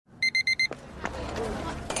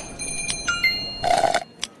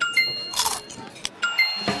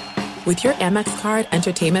With your Amex card,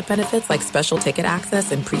 entertainment benefits like special ticket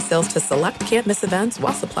access and pre-sales to select can't-miss events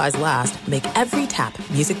while supplies last make every tap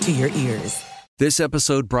music to your ears. This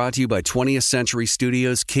episode brought to you by 20th Century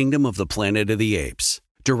Studios' Kingdom of the Planet of the Apes.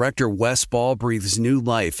 Director Wes Ball breathes new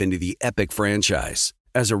life into the epic franchise.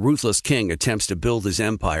 As a ruthless king attempts to build his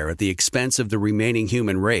empire at the expense of the remaining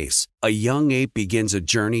human race, a young ape begins a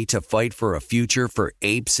journey to fight for a future for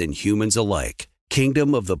apes and humans alike.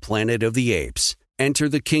 Kingdom of the Planet of the Apes. Enter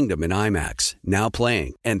the kingdom in IMAX, now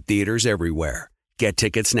playing, and theaters everywhere. Get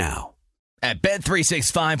tickets now. At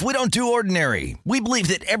Bet365, we don't do ordinary. We believe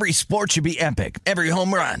that every sport should be epic. Every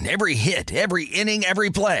home run, every hit, every inning,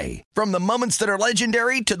 every play. From the moments that are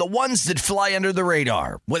legendary to the ones that fly under the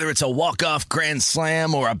radar. Whether it's a walk-off grand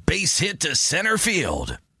slam or a base hit to center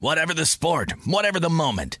field. Whatever the sport, whatever the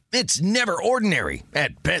moment. It's never ordinary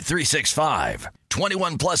at Bet365.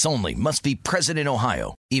 21 plus only. Must be present in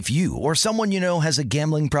Ohio. If you or someone you know has a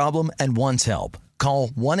gambling problem and wants help, call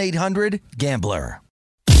 1-800-GAMBLER.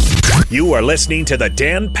 You are listening to the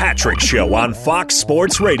Dan Patrick Show on Fox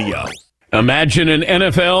Sports Radio. Imagine an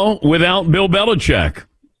NFL without Bill Belichick.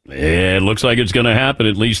 It looks like it's going to happen,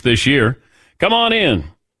 at least this year. Come on in.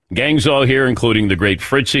 Gang's all here, including the great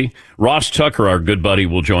Fritzy. Ross Tucker, our good buddy,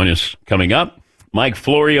 will join us coming up. Mike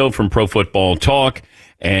Florio from Pro Football Talk.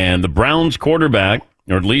 And the Browns quarterback,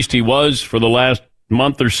 or at least he was for the last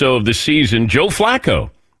month or so of the season, Joe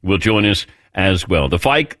Flacco, will join us as well. The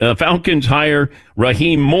Falcons hire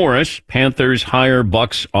Raheem Morris. Panthers hire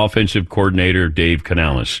Bucs offensive coordinator Dave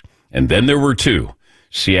Canales. And then there were two,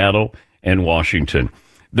 Seattle and Washington.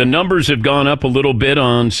 The numbers have gone up a little bit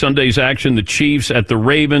on Sunday's action. The Chiefs at the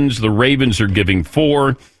Ravens. The Ravens are giving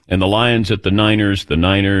 4, and the Lions at the Niners. The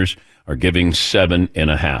Niners are giving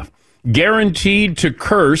 7.5. Guaranteed to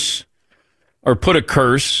curse or put a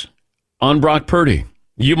curse on Brock Purdy.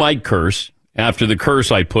 You might curse after the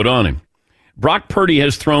curse I put on him. Brock Purdy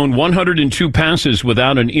has thrown 102 passes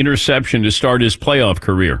without an interception to start his playoff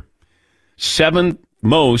career. 7th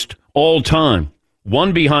most all time.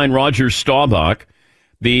 One behind Roger Staubach.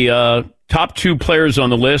 The top 2 players on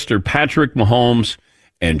the list are Patrick Mahomes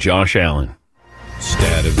and Josh Allen.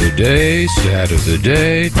 Stat of the day, stat of the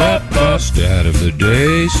day, stat of the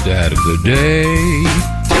day, stat of the day.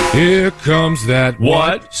 Here comes that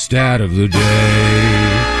what? Stat of the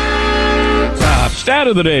day. Top stat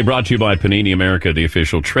of the day brought to you by Panini America, the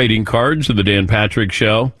official trading cards of the Dan Patrick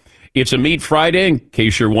Show. It's a Meat Friday, in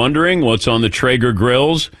case you're wondering what's on the Traeger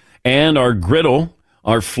grills and our griddle,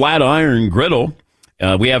 our flat iron griddle.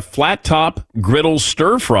 We have flat top griddle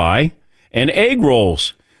stir fry and egg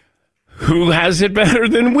rolls. Who has it better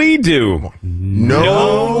than we do?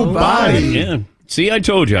 Nobody. Yeah. See, I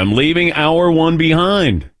told you, I'm leaving hour 1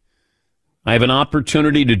 behind. I have an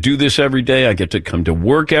opportunity to do this every day. I get to come to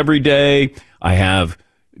work every day. I have,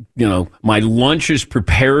 my lunch is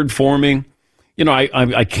prepared for me.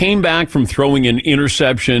 I came back from throwing an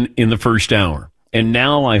interception in the first hour, and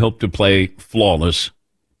now I hope to play flawless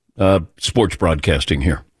sports broadcasting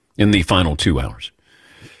here in the final 2 hours.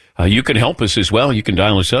 You can help us as well. You can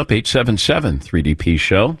dial us up,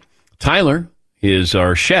 877-3DP-SHOW. Tyler is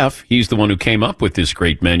our chef. He's the one who came up with this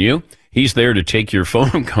great menu. He's there to take your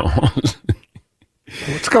phone calls.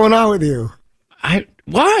 What's going on with you?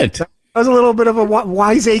 What? That was a little bit of a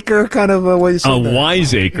wiseacre kind of a way to say that.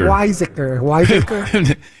 Wiseacre. Wiseacre.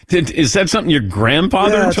 Is that something your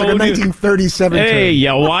grandfather it's told like a you? 1937 Hey,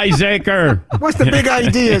 term. you wiseacre. What's the big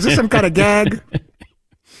idea? Is this some kind of gag?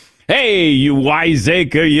 Hey, you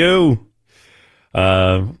wiseacre, you.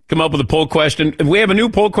 Come up with a poll question. We have a new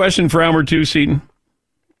poll question for hour 2, Seton.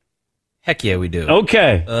 Heck yeah, we do.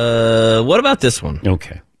 Okay. What about this one?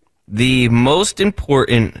 Okay. The most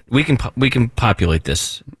important, we can populate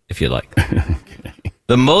this if you like. Okay.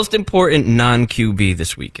 The most important non-QB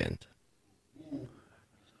this weekend.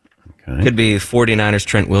 Okay. Could be 49ers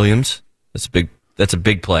Trent Williams. That's a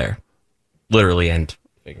big player. Literally and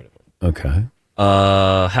figuratively. Okay.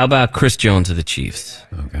 How about Chris Jones of the Chiefs?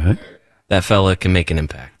 Okay. That fella can make an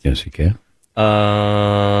impact. Yes, he can.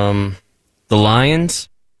 The Lions,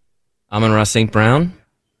 Amon-Ra St. Brown.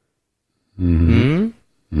 Mm-hmm.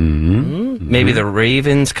 Maybe the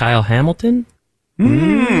Ravens, Kyle Hamilton. All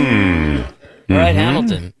right,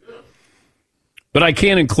 Hamilton. But I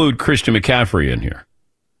can't include Christian McCaffrey in here.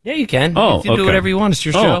 Yeah, you can. Oh, you can do okay. whatever you want. It's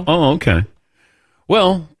your show. Oh, okay.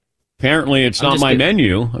 Well, apparently it's not my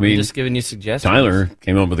menu. I mean, I'm just giving you suggestions. Tyler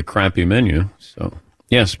came up with a crappy menu. So,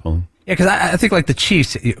 yes, Paul. Yeah, because I think like the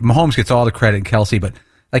Chiefs, Mahomes gets all the credit and Kelsey, but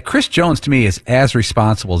like Chris Jones to me is as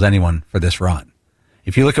responsible as anyone for this run.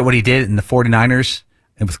 If you look at what he did in the 49ers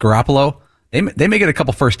and with Garoppolo, They may get a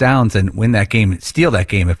couple first downs and win that game, steal that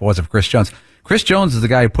game if it wasn't for Chris Jones. Chris Jones is the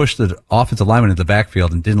guy who pushed the offensive lineman into the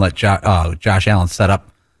backfield and didn't let Josh Allen set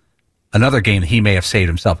up another game that he may have saved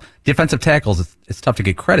himself. Defensive tackles, it's tough to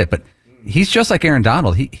get credit, but he's just like Aaron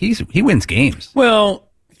Donald. He wins games. Well,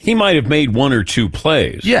 he might have made one or two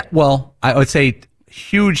plays. Yeah, well, I would say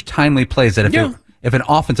huge, timely plays that if an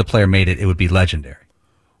offensive player made it, it would be legendary.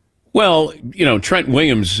 Well, Trent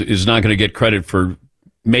Williams is not going to get credit for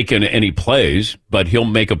making any plays, but he'll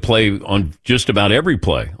make a play on just about every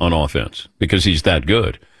play on offense because he's that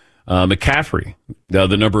good. McCaffrey, the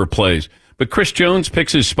number of plays. But Chris Jones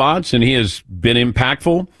picks his spots, and he has been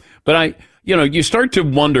impactful. But you start to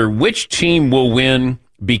wonder which team will win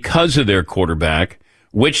because of their quarterback,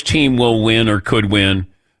 which team will win or could win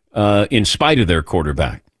in spite of their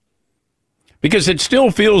quarterback. Because it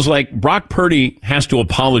still feels like Brock Purdy has to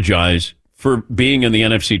apologize for being in the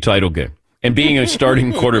NFC title game and being a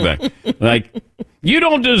starting quarterback. Like, you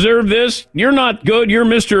don't deserve this. You're not good. You're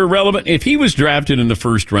Mr. Irrelevant. If he was drafted in the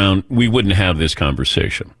first round, we wouldn't have this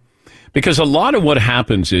conversation. Because a lot of what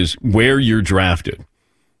happens is where you're drafted.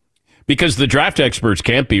 Because the draft experts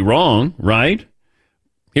can't be wrong, right?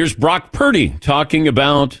 Here's Brock Purdy talking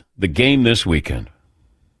about the game this weekend.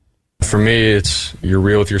 For me, it's you're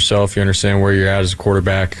real with yourself. You understand where you're at as a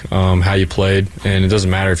quarterback, how you played, and it doesn't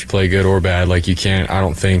matter if you play good or bad. Like, you can't, I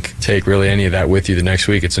don't think, take really any of that with you the next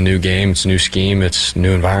week. It's a new game, it's a new scheme, it's a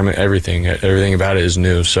new environment. Everything about it is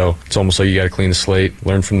new. So it's almost like you got to clean the slate,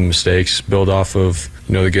 learn from the mistakes, build off of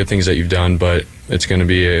the good things that you've done. But it's going to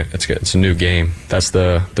be it's a new game. That's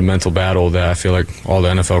the mental battle that I feel like all the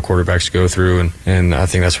NFL quarterbacks go through, and I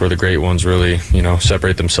think that's where the great ones really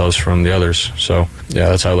separate themselves from the others. So yeah,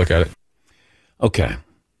 that's how I look at it. Okay.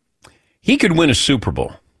 He could win a Super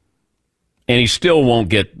Bowl, and he still won't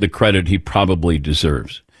get the credit he probably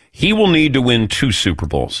deserves. He will need to win 2 Super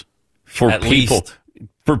Bowls for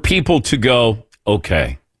people to go,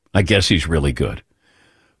 okay, I guess he's really good.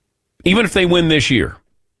 Even if they win this year,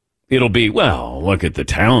 it'll be, well, look at the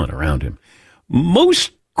talent around him.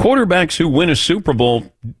 Most quarterbacks who win a Super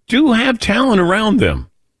Bowl do have talent around them.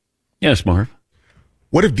 Yes, Marv?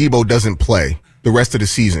 What if Debo doesn't play the rest of the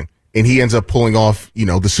season and he ends up pulling off,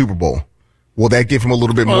 the Super Bowl? Will that give him a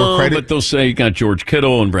little bit more credit? But they'll say you got George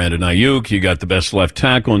Kittle and Brandon Ayuk. You got the best left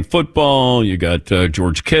tackle in football. You got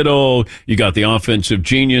George Kittle. You got the offensive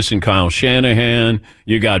genius in Kyle Shanahan.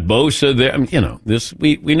 You got Bosa there. I mean, this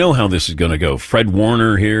we know how this is going to go. Fred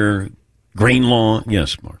Warner here, Greenlaw.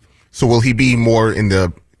 Yes, Mark. So will he be more in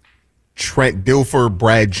the Trent Dilfer,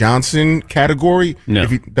 Brad Johnson category? No.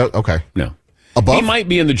 Okay. No. Above? He might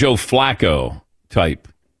be in the Joe Flacco type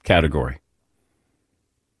category.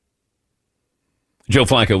 Joe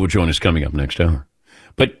Flacco will join us coming up next hour.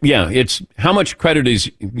 But, yeah, it's how much credit is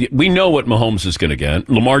 – we know what Mahomes is going to get.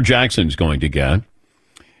 Lamar Jackson's going to get.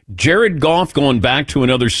 Jared Goff going back to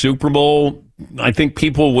another Super Bowl, I think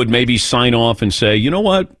people would maybe sign off and say, you know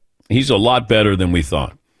what? He's a lot better than we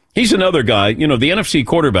thought. He's another guy. The NFC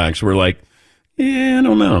quarterbacks were like, I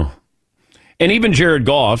don't know. And even Jared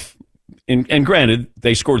Goff, and granted,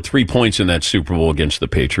 they scored 3 points in that Super Bowl against the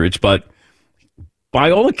Patriots, but by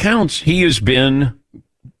all accounts, he has been –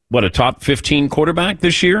 a top 15 quarterback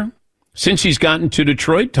this year? Since he's gotten to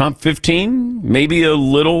Detroit, top 15, maybe a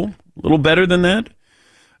little better than that.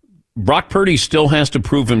 Brock Purdy still has to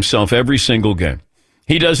prove himself every single game.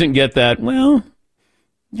 He doesn't get that,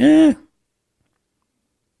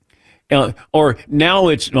 or now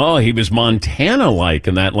it's, he was Montana-like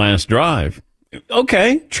in that last drive.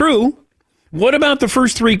 Okay, true. What about the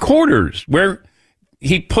first 3 quarters where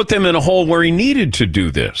he put them in a hole where he needed to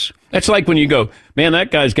do this? That's like when you go, man,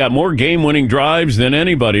 that guy's got more game-winning drives than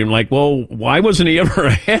anybody. I'm like, well, why wasn't he ever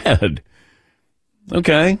ahead?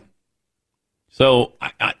 Okay. So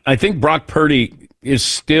I think Brock Purdy is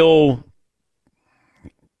still,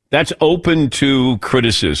 that's open to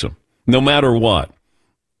criticism, no matter what.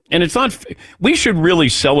 And it's not, we should really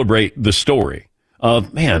celebrate the story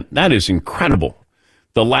of, man, that is incredible.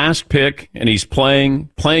 The last pick, and he's playing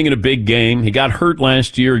in a big game. He got hurt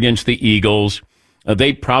last year against the Eagles.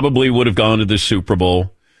 They probably would have gone to the Super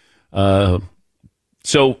Bowl. Now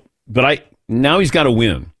he's got to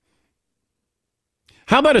win.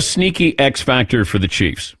 How about a sneaky X factor for the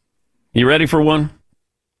Chiefs? You ready for one?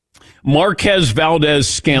 Marquez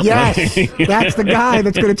Valdez-Scantling. Yes, that's the guy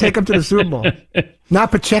that's going to take him to the Super Bowl.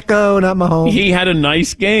 Not Pacheco, not Mahomes. He had a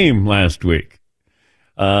nice game last week.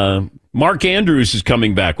 Mark Andrews is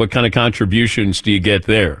coming back. What kind of contributions do you get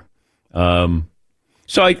there?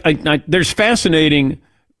 So there's fascinating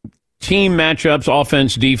team matchups,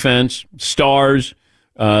 offense, defense, stars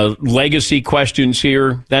legacy questions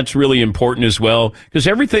here. That's really important as well, because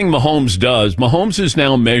everything Mahomes does, Mahomes is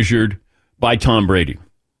now measured by Tom Brady.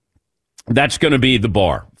 That's going to be the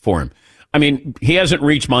bar for him. I mean, he hasn't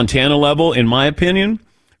reached Montana level, in my opinion,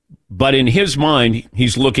 but in his mind,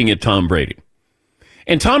 he's looking at Tom Brady.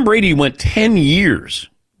 And Tom Brady went 10 years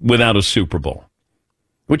without a Super Bowl,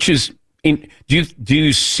 which is, do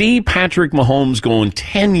you see Patrick Mahomes going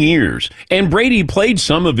 10 years? And Brady played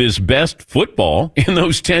some of his best football in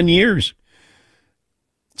those 10 years.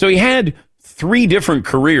 So he had 3 different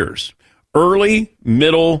careers: early,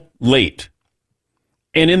 middle, late.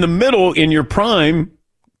 And in the middle, in your prime,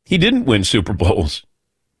 he didn't win Super Bowls.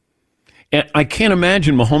 And I can't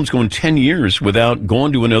imagine Mahomes going 10 years without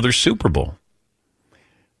going to another Super Bowl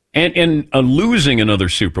and losing another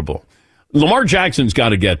Super Bowl. Lamar Jackson's got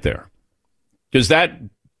to get there, because that,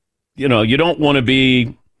 you don't want to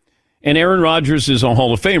be, and Aaron Rodgers is a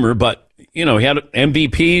Hall of Famer, but, he had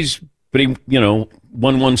MVPs, but he,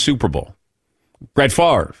 won 1 Super Bowl. Brett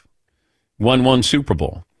Favre won 1 Super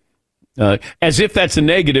Bowl. As if that's a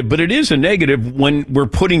negative, but it is a negative when we're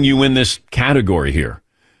putting you in this category here.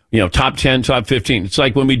 Top 10, top 15. It's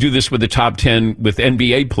like when we do this with the top 10 with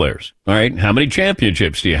NBA players. All right, how many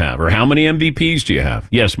championships do you have? Or how many MVPs do you have?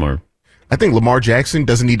 Yes, Marv. I think Lamar Jackson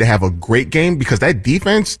doesn't need to have a great game, because that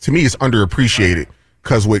defense, to me, is underappreciated.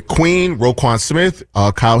 Because with Queen, Roquan Smith,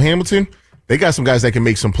 Kyle Hamilton, they got some guys that can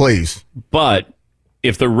make some plays. But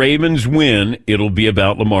if the Ravens win, it'll be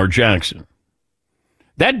about Lamar Jackson.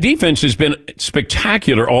 That defense has been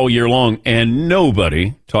spectacular all year long, and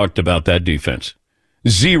nobody talked about that defense.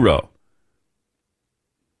 0.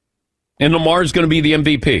 And Lamar's going to be the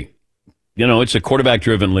MVP. It's a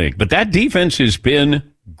quarterback-driven league. But that defense has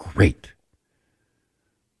been great.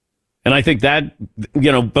 And I think that,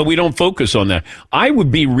 but we don't focus on that. I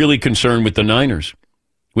would be really concerned with the Niners,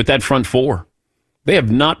 with that front 4. They have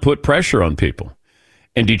not put pressure on people.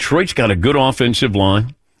 And Detroit's got a good offensive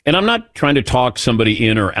line. And I'm not trying to talk somebody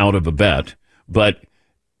in or out of a bet, but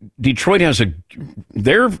Detroit has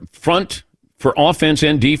their front for offense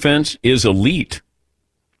and defense is elite.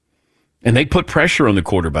 And they put pressure on the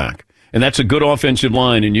quarterback. And that's a good offensive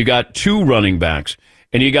line. And you got 2 running backs.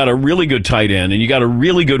 And you got a really good tight end. And you got a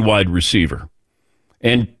really good wide receiver.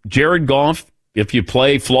 And Jared Goff, if you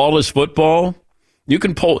play flawless football, you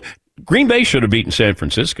can pull. Green Bay should have beaten San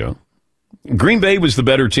Francisco. Green Bay was the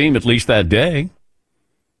better team, at least that day.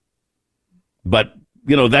 But,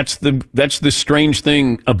 that's the strange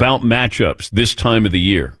thing about matchups this time of the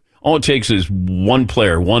year. All it takes is one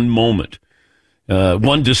player, one moment,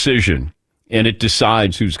 one decision, and it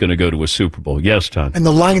decides who's going to go to a Super Bowl. Yes, Todd. And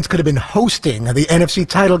the Lions could have been hosting the NFC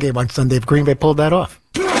title game on Sunday if Green Bay pulled that off.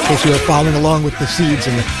 In case you were following along with the seeds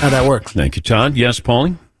and how that works. Thank you, Todd. Yes,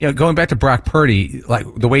 Paulie? Going back to Brock Purdy, like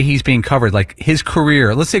the way he's being covered, like his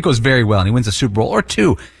career, let's say it goes very well and he wins a Super Bowl or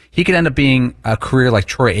 2, he could end up being a career like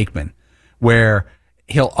Troy Aikman, where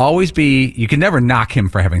he'll always be, you can never knock him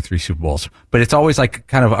for having 3 Super Bowls, but it's always like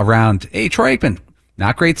kind of around, hey, Troy Aikman,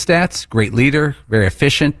 not great stats, great leader, very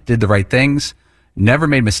efficient, did the right things, never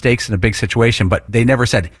made mistakes in a big situation, but they never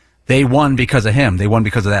said they won because of him. They won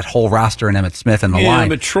because of that whole roster and Emmitt Smith and the line. Yeah,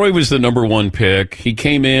 but Troy was the number 1 pick. He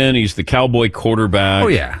came in, he's the Cowboy quarterback. Oh,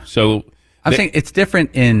 yeah. So I'm saying it's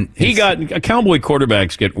different Cowboy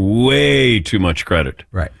quarterbacks get way too much credit.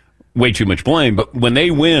 Right. Way too much blame, but when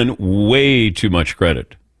they win, way too much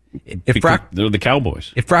credit. They're the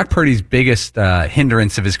Cowboys. If Brock Purdy's biggest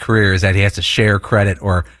hindrance of his career is that he has to share credit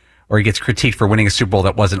or he gets critiqued for winning a Super Bowl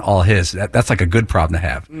that wasn't all his, that's like a good problem to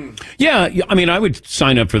have. Yeah, I mean, I would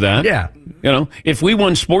sign up for that. Yeah. If we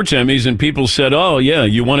won sports Emmys and people said, oh, yeah,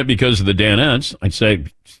 you won it because of the Danettes, I'd say,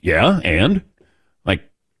 yeah, and? Like,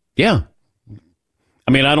 yeah.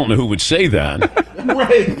 I mean, I don't know who would say that.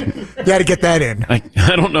 Right. You got to get that in.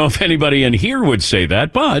 I don't know if anybody in here would say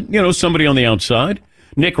that, but, somebody on the outside.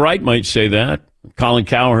 Nick Wright might say that. Colin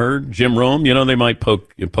Cowherd, Jim Rome, they might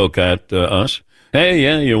poke at us. Hey,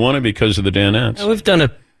 yeah, you won it because of the Danettes. We've done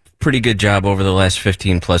a pretty good job over the last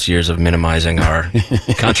 15-plus years of minimizing our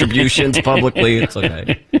contributions publicly. It's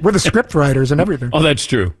okay. We're the script writers and everything. Oh, that's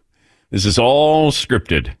true. This is all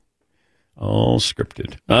scripted. All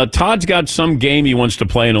scripted. Todd's got some game he wants to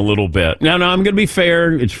play in a little bit. Now, I'm going to be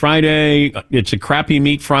fair. It's Friday. It's a crappy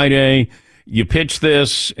meat Friday. You pitched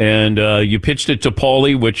this, and you pitched it to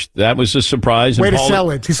Paulie, which that was a surprise. Way to sell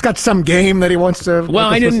it. He's got some game that he wants to... Well,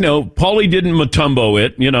 I didn't know. Paulie didn't Matumbo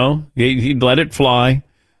it, He let it fly.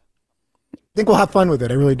 I think we'll have fun with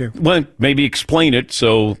it. I really do. Well, maybe explain it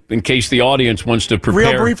so in case the audience wants to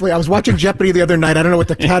prepare. Real briefly, I was watching Jeopardy the other night. I don't know what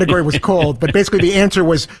the category was called, but basically the answer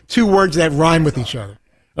was 2 words that rhyme with each other.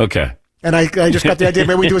 Okay. And I just got the idea,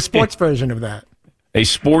 maybe we do a sports version of that. A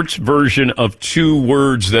sports version of two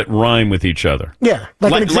words that rhyme with each other. Yeah.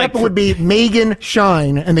 Like an example would be Megan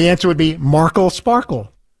Shine, and the answer would be Markle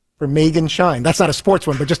Sparkle for Megan Shine. That's not a sports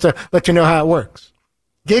one, but just to let you know how it works.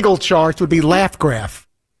 Giggle charts would be Laugh Graph.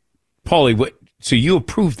 Paulie, so you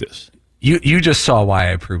approved this? You just saw why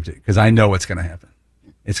I approved it, because I know what's going to happen.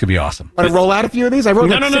 It's going to be awesome. Want to roll out a few of these? I wrote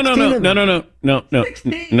No.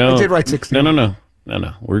 16. I did write 16.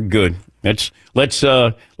 No. We're good. Let's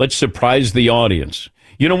surprise the audience.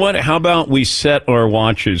 You know what? How about we set our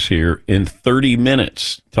watches here in 30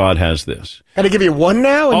 minutes? Todd has this. Got to give you one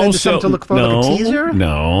now, and then just something to look for, like a teaser?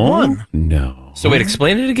 No. One. No. So wait,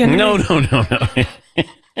 explain it again? No.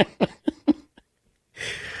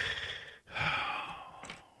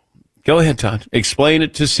 Go ahead, Todd. Explain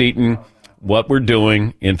it to Seton what we're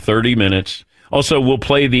doing in 30 minutes. Also, we'll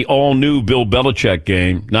play the all-new Bill Belichick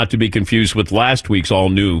game, not to be confused with last week's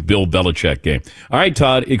all-new Bill Belichick game. All right,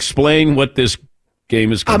 Todd, explain what this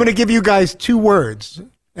game is. I'm going to give you guys two words,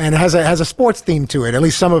 and it has a sports theme to it, at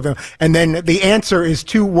least some of them. And then the answer is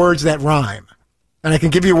two words that rhyme. And I can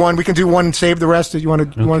give you one. We can do one and save the rest. You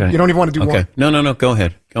want to? You don't even want to do one. No. Go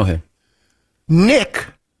ahead. Nick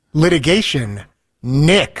litigation.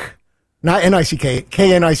 Nick, not N-I-C-K,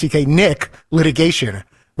 K-N-I-C-K. Nick litigation.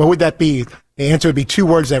 What would that be? The answer would be two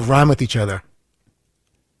words that rhyme with each other.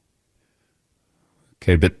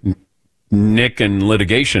 Okay, but Nick and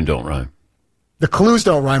litigation don't rhyme. The clues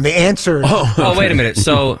don't rhyme. The answer. Oh, wait a minute.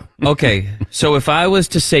 So, okay. So if I was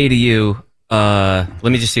to say to you, let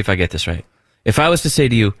me just see if I get this right. If I was to say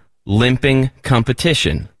to you, limping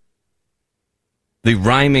competition, the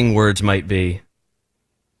rhyming words might be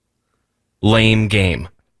lame game.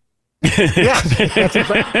 Yes,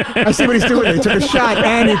 I see what he's doing. He took a shot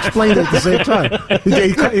and he explained it at the same time.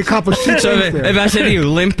 He accomplished two things there. If I said to you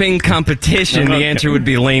limping competition, the answer would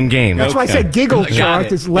be lame game. That's why I said giggle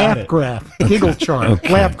chart is laugh graph. Giggle chart,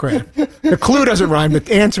 laugh graph. The clue doesn't rhyme.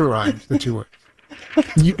 The answer rhymes. The two words.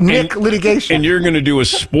 Nick litigation. And you're going to do a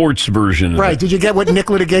sports version of right. it. Did you get what Nick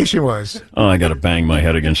litigation was? Oh, I got to bang my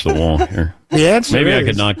head against the wall here. The answer Maybe is, I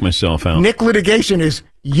could knock myself out. Nick litigation is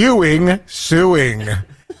Ewing suing.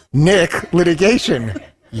 Nick litigation.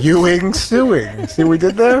 Ewing suing. See what we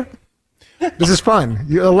did there? This is fun.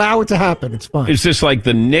 You allow it to happen. It's fun. Is this like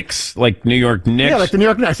the Knicks, like New York Knicks? Yeah, like the New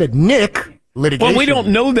York Knicks. I said Nick litigation. Well, we don't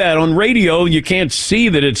know that on radio. You can't see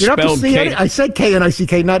that it's spelled K. I said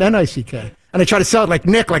K-N-I-C-K, not N-I-C-K. And I try to sell it like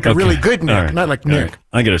Nick, like a really good Nick, not like Nick. Right.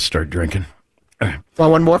 I got to start drinking. All right.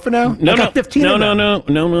 Want one more for now? No. 15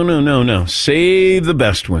 No. Save the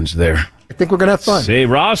best ones there. I think we're going to have fun. Say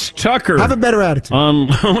Ross Tucker. Have a better attitude. On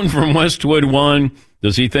loan from Westwood One.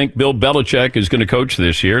 Does he think Bill Belichick is going to coach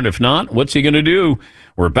this year? And if not, what's he going to do?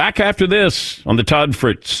 We're back after this on the Todd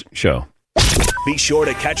Fritz Show. Be sure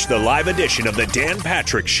to catch the live edition of the Dan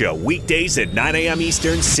Patrick Show weekdays at 9 a.m.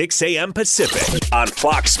 Eastern, 6 a.m. Pacific on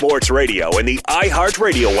Fox Sports Radio and the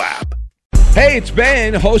iHeartRadio app. Hey, it's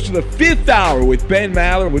Ben, host of the Fifth Hour with Ben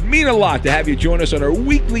Maller. It would mean a lot to have you join us on our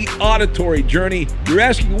weekly auditory journey. You're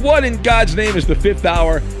asking, what in God's name is the Fifth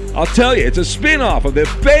Hour? I'll tell you, it's a spin-off of the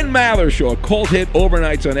Ben Maller Show, a cult hit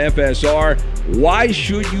overnights on FSR. Why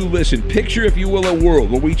should you listen? Picture, if you will, a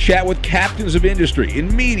world where we chat with captains of industry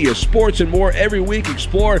in media, sports, and more every week.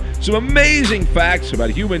 Explore some amazing facts about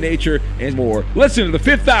human nature and more. Listen to the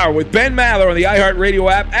Fifth Hour with Ben Maller on the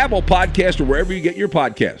iHeartRadio app, Apple Podcast, or wherever you get your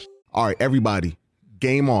podcasts. All right, everybody,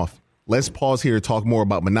 game off. Let's pause here to talk more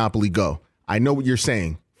about Monopoly Go. I know what you're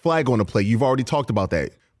saying. Flag on the play. You've already talked about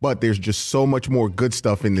that. But there's just so much more good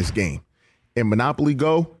stuff in this game. In Monopoly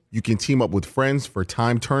Go, you can team up with friends for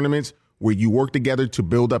timed tournaments where you work together to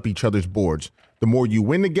build up each other's boards. The more you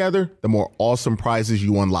win together, the more awesome prizes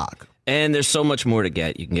you unlock. And there's so much more to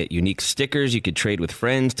get. You can get unique stickers. You could trade with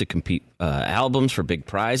friends to compete albums for big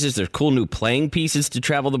prizes. There's cool new playing pieces to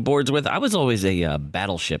travel the boards with. I was always a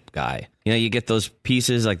battleship guy. You know, you get those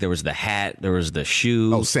pieces, like there was the hat, there was the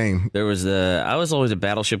shoe. Oh, same. I was always a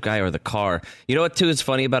battleship guy, or the car. You know what, too, is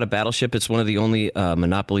funny about a battleship? It's one of the only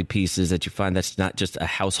Monopoly pieces that you find that's not just a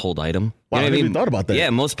household item. Wow, You know I never even thought about that. Yeah,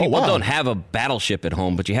 most people wow. don't have a battleship at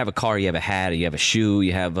home, but you have a car, you have a hat, you have a shoe,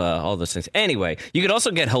 you have all those things. Anyway, you could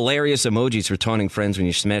also get hilarious emojis for taunting friends when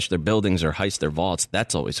you smash their buildings or heist their vaults.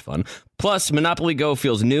 That's always fun. Plus, Monopoly Go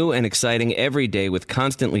feels new and exciting every day with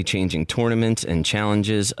constantly changing tournaments and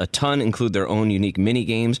challenges. A ton include their own unique mini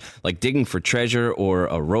games, like digging for treasure or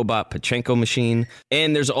a robot Pachinko machine.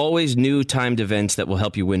 And there's always new timed events that will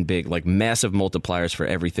help you win big, like massive multipliers for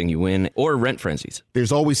everything you win, or rent frenzies.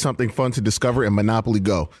 There's always something fun to discover in Monopoly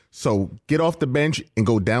Go. So get off the bench and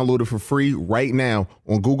go download it for free right now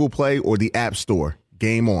on Google Play or the App Store.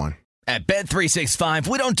 Game on. At Bet365,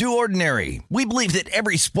 we don't do ordinary. We believe that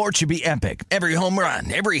every sport should be epic. Every home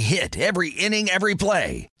run, every hit, every inning, every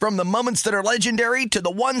play. From the moments that are legendary to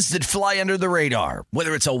the ones that fly under the radar.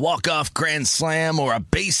 Whether it's a walk-off grand slam or a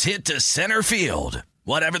base hit to center field.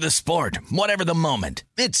 Whatever the sport, whatever the moment.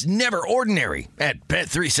 It's never ordinary at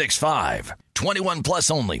Bet365. 21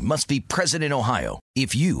 plus only. Must be present in Ohio.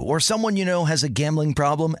 If you or someone you know has a gambling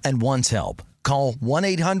problem and wants help, call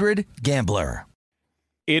 1-800-GAMBLER.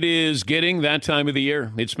 It is getting that time of the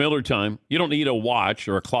year. It's Miller time. You don't need a watch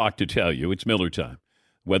or a clock to tell you. It's Miller time.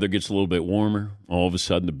 Weather gets a little bit warmer. All of a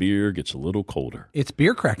sudden, the beer gets a little colder. It's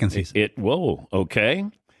beer cracking season. Whoa, okay.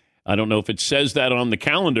 I don't know if it says that on the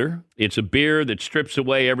calendar. It's a beer that strips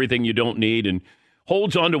away everything you don't need and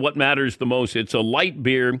holds on to what matters the most. It's a light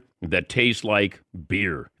beer that tastes like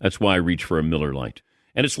beer. That's why I reach for a Miller Lite.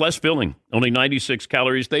 And it's less filling, only 96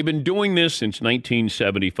 calories. They've been doing this since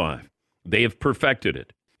 1975. They have perfected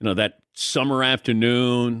it. You know, that summer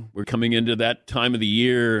afternoon, we're coming into that time of the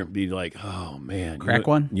year, be like, oh, man. Crack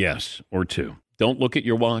one? Yes, or two. Don't look at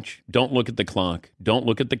your watch. Don't look at the clock. Don't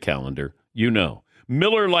look at the calendar. You know.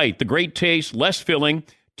 Miller Lite, the great taste, less filling,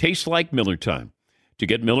 tastes like Miller time. To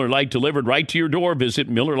get Miller Lite delivered right to your door, visit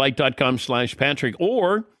MillerLite.com/Patrick,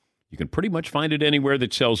 or you can pretty much find it anywhere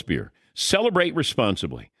that sells beer. Celebrate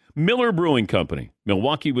responsibly. Miller Brewing Company,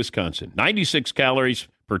 Milwaukee, Wisconsin. 96 calories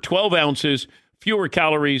per 12 ounces, fewer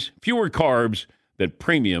calories, fewer carbs than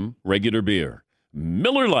premium regular beer.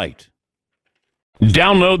 Miller Lite.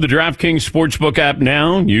 Download the DraftKings Sportsbook app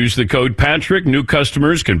now. Use the code Patrick. New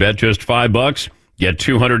customers can bet just $5. Get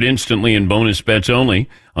 $200 instantly in bonus bets only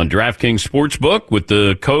on DraftKings Sportsbook with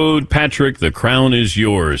the code Patrick. The crown is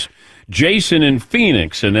yours. Jason in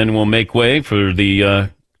Phoenix, and then we'll make way for the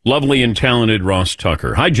lovely and talented Ross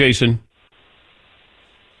Tucker. Hi, Jason.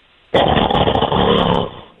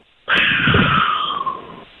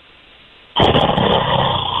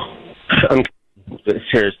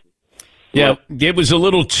 Seriously. Yeah, it was a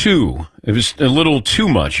little too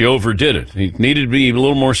much. He overdid it. He needed to be a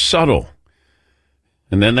little more subtle.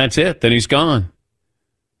 And then that's it. Then he's gone.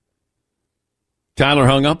 Tyler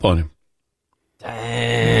hung up on him.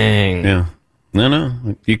 Dang. Yeah.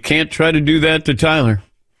 No. You can't try to do that to Tyler.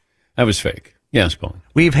 That was fake. Yes, Paul.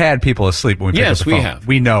 We've had people asleep when we pick up the phone. Yes, we have.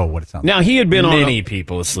 We know what it sounds like. Now, he had been Many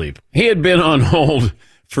people asleep. He had been on hold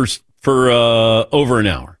for over an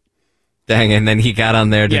hour. Dang, and then he got on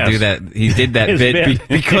there to do that. He did that bit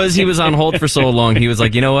because he was on hold for so long. He was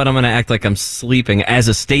like, you know what? I'm going to act like I'm sleeping as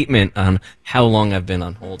a statement on how long I've been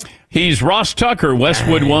on hold. He's Ross Tucker,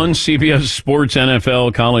 Westwood One, CBS Sports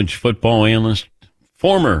NFL college football analyst,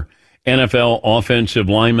 former NFL offensive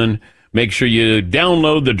lineman. Make sure you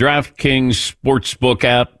download the DraftKings Sportsbook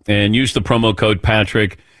app and use the promo code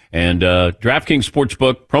Patrick. And DraftKings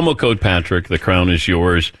Sportsbook, promo code Patrick. The crown is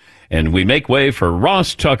yours. And we make way for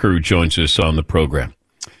Ross Tucker, who joins us on the program.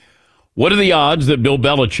 What are the odds that Bill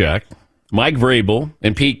Belichick, Mike Vrabel,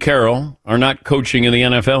 and Pete Carroll are not coaching in the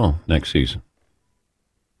NFL next season?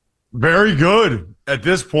 Very good. At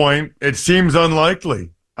this point, it seems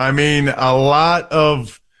unlikely. I mean, a lot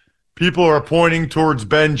of people are pointing towards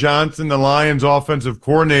Ben Johnson, the Lions offensive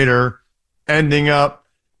coordinator, ending up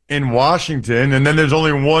in Washington. And then there's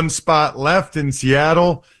only one spot left in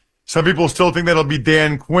Seattle. Some people still think that'll be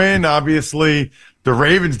Dan Quinn. Obviously, the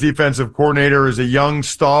Ravens defensive coordinator is a young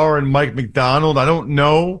star and Mike McDonald. I don't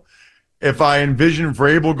know if I envision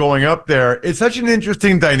Vrabel going up there. It's such an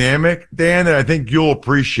interesting dynamic, Dan, that I think you'll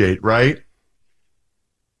appreciate, right?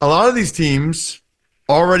 A lot of these teams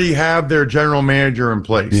already have their general manager in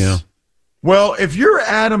place. Yeah. Well, if you're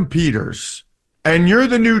Adam Peters and you're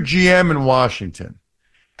the new GM in Washington,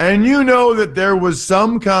 and you know that there was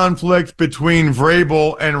some conflict between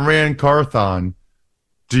Vrabel and Rand Carthon,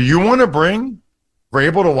 do you want to bring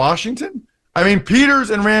Vrabel to Washington? I mean, Peters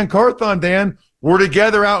and Rand Carthon, Dan, were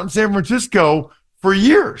together out in San Francisco for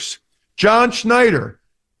years. John Schneider,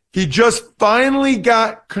 he just finally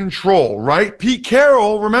got control, right? Pete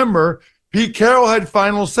Carroll, remember, Pete Carroll had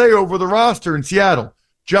final say over the roster in Seattle.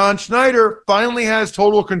 John Schneider finally has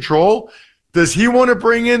total control. Does he want to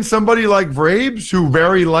bring in somebody like Vrabes, who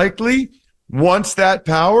very likely wants that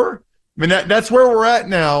power? I mean, that's where we're at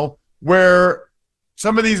now, where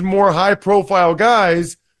some of these more high-profile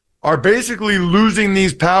guys are basically losing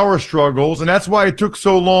these power struggles, and that's why it took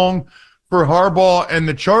so long for Harbaugh and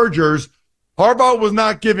the Chargers. Harbaugh was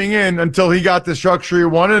not giving in until he got the structure he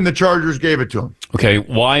wanted, and the Chargers gave it to him. Okay,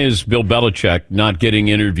 why is Bill Belichick not getting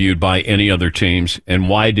interviewed by any other teams, and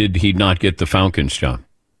why did he not get the Falcons job?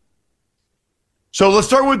 So let's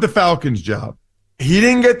start with the Falcons job. He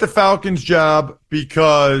didn't get the Falcons job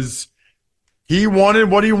because he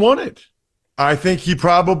wanted what he wanted. I think he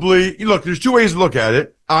probably, look, there's two ways to look at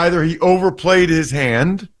it. Either he overplayed his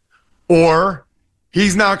hand or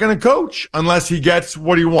he's not going to coach unless he gets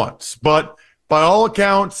what he wants. But by all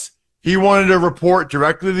accounts, he wanted to report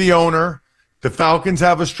directly to the owner. The Falcons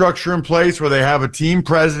have a structure in place where they have a team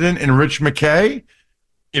president in Rich McKay.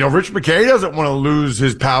 Rich McKay doesn't want to lose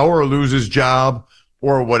his power or lose his job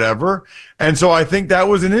or whatever. And so I think that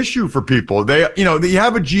was an issue for people. They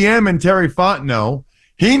have a GM in Terry Fontenot.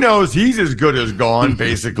 He knows he's as good as gone,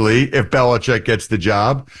 basically, if Belichick gets the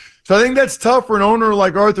job. So I think that's tough for an owner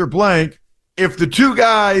like Arthur Blank. If the two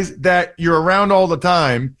guys that you're around all the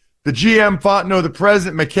time, the GM Fontenot, the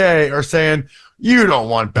president McKay, are saying, you don't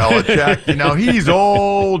want Belichick. He's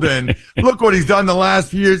old, and look what he's done the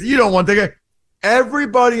last few years. You don't want the guy.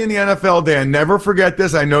 Everybody in the NFL, Dan, never forget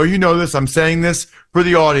this. I know you know this. I'm saying this for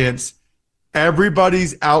the audience.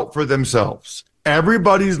 Everybody's out for themselves.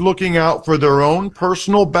 Everybody's looking out for their own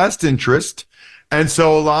personal best interest. And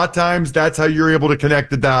so a lot of times that's how you're able to connect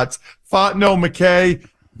the dots. Fontenot, McKay,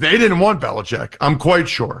 they didn't want Belichick. I'm quite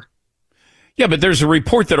sure. Yeah, but there's a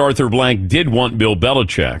report that Arthur Blank did want Bill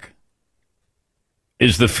Belichick.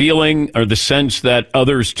 Is the feeling or the sense that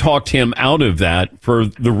others talked him out of that for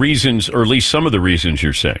the reasons, or at least some of the reasons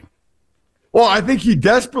you're saying? Well, I think he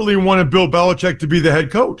desperately wanted Bill Belichick to be the head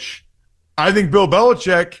coach. I think Bill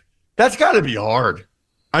Belichick, that's got to be hard.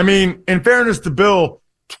 I mean, in fairness to Bill,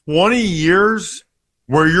 20 years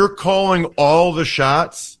where you're calling all the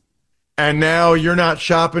shots and now you're not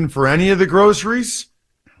shopping for any of the groceries.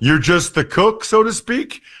 You're just the cook, so to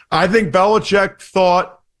speak. I think Belichick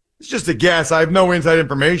thought, it's just a guess, I have no inside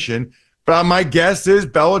information, but my guess is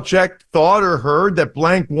Belichick thought or heard that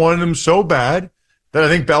Blank wanted him so bad that I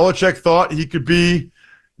think Belichick thought he could be,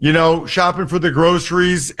 shopping for the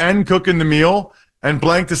groceries and cooking the meal, and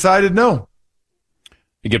Blank decided no.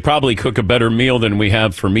 You could probably cook a better meal than we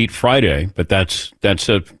have for Meat Friday, but I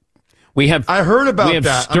heard about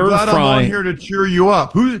that. I'm glad I'm on here to cheer you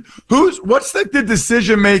up. What's the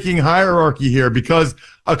decision-making hierarchy here? Because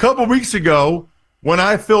a couple weeks ago, when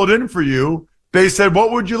I filled in for you, they said,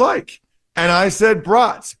 what would you like? And I said,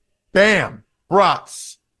 brats. Bam,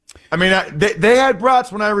 brats. I mean, they had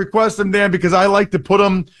brats when I requested them, Dan, because I like to put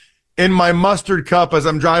them in my mustard cup as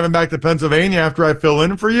I'm driving back to Pennsylvania after I fill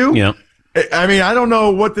in for you. Yeah. I mean, I don't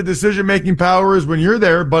know what the decision-making power is when you're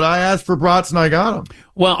there, but I asked for brats and I got them.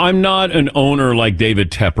 Well, I'm not an owner like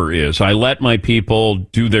David Tepper is. I let my people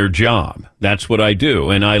do their job. That's what I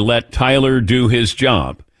do. And I let Tyler do his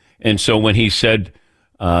job. And so when he said,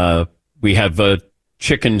 we have a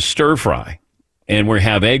chicken stir fry and we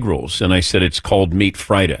have egg rolls, and I said, it's called Meat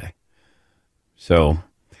Friday. So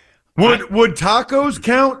would tacos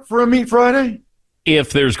count for a Meat Friday?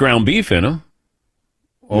 If there's ground beef in them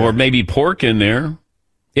or maybe pork in there.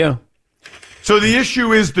 Yeah. So the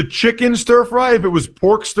issue is the chicken stir fry. If it was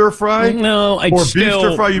pork stir fry, or beef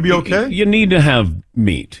stir fry, you'd be okay. You need to have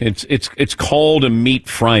meat. It's called a Meat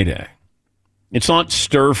Friday. It's not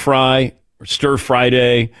stir fry or stir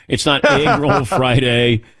Friday. It's not egg roll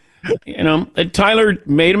Friday. Tyler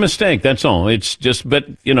made a mistake. That's all. It's just, but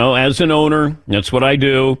as an owner, that's what I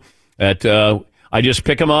do. I just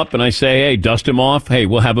pick them up and I say, hey, dust them off. Hey,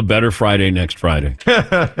 we'll have a better Friday next Friday.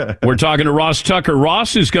 We're talking to Ross Tucker.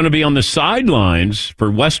 Ross is going to be on the sidelines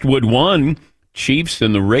for Westwood One, Chiefs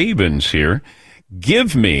and the Ravens here.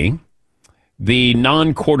 Give me the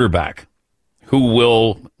non-quarterback who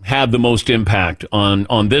will have the most impact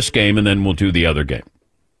on this game, and then we'll do the other game.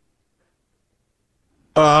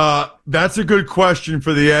 That's a good question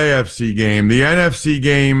for the AFC game. The NFC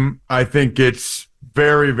game, I think it's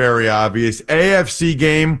very, very obvious. AFC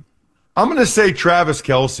game, I'm going to say Travis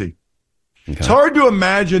Kelce. Okay. It's hard to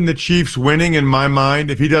imagine the Chiefs winning in my mind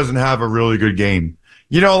if he doesn't have a really good game.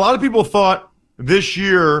 A lot of people thought this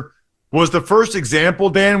year was the first example,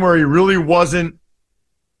 Dan, where he really wasn't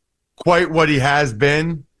quite what he has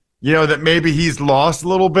been, that maybe he's lost a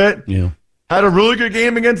little bit. Yeah. Had a really good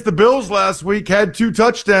game against the Bills last week, had 2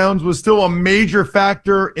 touchdowns, was still a major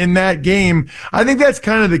factor in that game. I think that's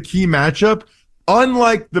kind of the key matchup.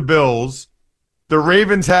 Unlike the Bills, the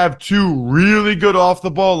Ravens have 2 really good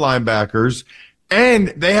off-the-ball linebackers, and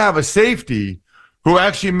they have a safety who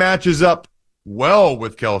actually matches up well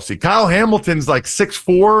with Kelce. Kyle Hamilton's like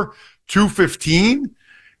 6'4", 215.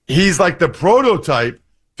 He's like the prototype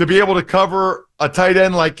to be able to cover a tight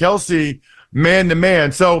end like Kelce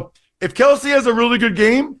man-to-man. So if Kelce has a really good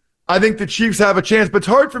game, I think the Chiefs have a chance. But it's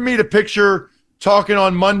hard for me to picture talking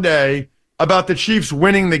on Monday about the Chiefs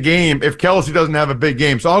winning the game if Kelce doesn't have a big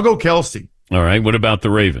game. So I'll go Kelce. All right. What about the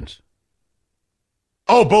Ravens?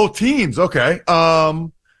 Oh, both teams. Okay.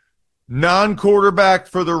 Non-quarterback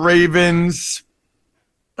for the Ravens.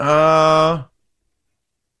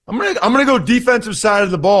 I'm gonna go defensive side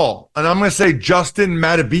of the ball, and I'm gonna say Justin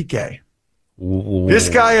Madubuike. This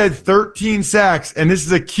guy had 13 sacks, and this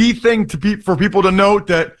is a key thing for people to note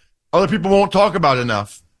that other people won't talk about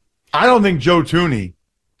enough. I don't think Joe Thuney,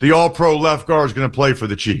 the all-pro left guard, is going to play for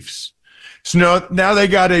the Chiefs. So now they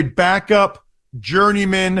got a backup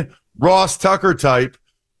journeyman Ross Tucker type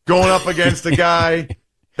going up against a guy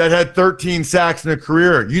that had 13 sacks in a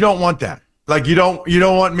career. You don't want that. Like you don't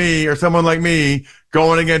want me or someone like me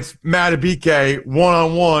going against Madubuike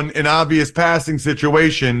one-on-one in obvious passing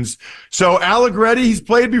situations. So Allegretti, he's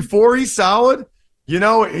played before. He's solid. He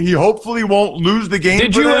hopefully won't lose the game.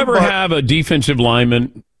 Did you ever have a defensive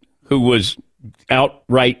lineman who was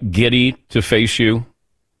outright giddy to face you?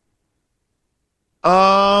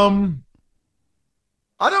 I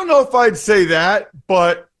don't know if I'd say that,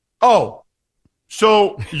 but so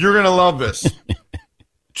you're going to love this.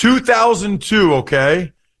 2002,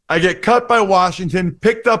 okay? I get cut by Washington,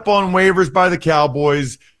 picked up on waivers by the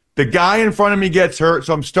Cowboys. The guy in front of me gets hurt,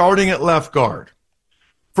 so I'm starting at left guard.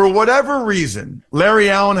 For whatever reason, Larry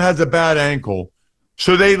Allen has a bad ankle,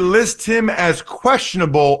 so they list him as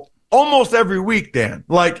questionable almost every week, Dan.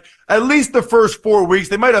 Like, at least the first 4 weeks.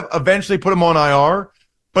 They might have eventually put him on IR,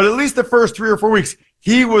 but at least the first 3 or 4 weeks,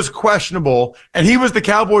 he was questionable, and he was the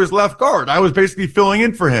Cowboys' left guard. I was basically filling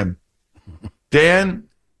in for him. Dan,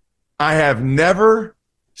 I have never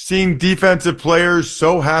seen defensive players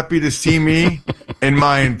so happy to see me in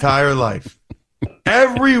my entire life.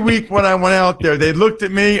 Every week when I went out there, they looked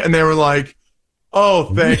at me and they were like,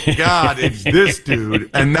 oh, thank God it's this dude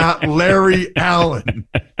and not Larry Allen.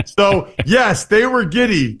 So, yes, they were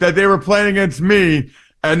giddy that they were playing against me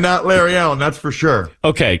and not Larry Allen, that's for sure.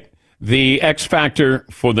 Okay, the X factor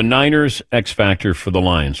for the Niners, X factor for the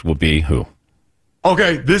Lions will be who?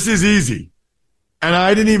 Okay, this is easy. And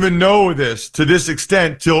I didn't even know this to this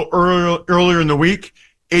extent till earlier in the week.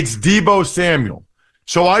 It's Deebo Samuel.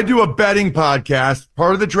 So I do a betting podcast,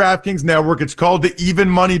 part of the DraftKings Network. It's called the Even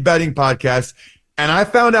Money Betting Podcast. And I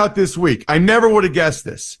found out this week, I never would have guessed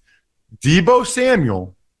this. Deebo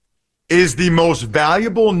Samuel is the most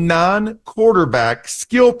valuable non-quarterback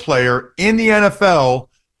skill player in the NFL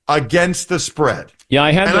against the spread. Yeah,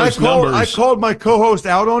 I had those numbers. I called my co-host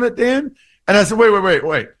out on it, Dan, and I said,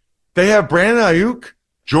 wait. They have Brandon Ayuk,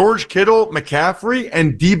 George Kittle, McCaffrey,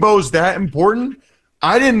 and Deebo's that important?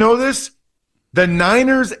 I didn't know this. The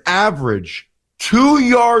Niners average 2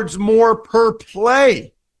 yards more per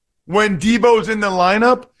play when Deebo's in the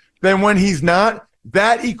lineup than when he's not.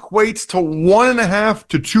 That equates to 1.5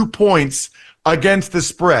 to 2 points against the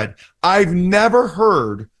spread. I've never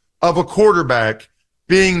heard of a quarterback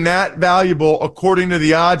being that valuable according to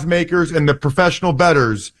the odds makers and the professional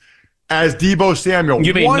bettors as Deebo Samuel.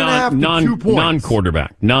 You mean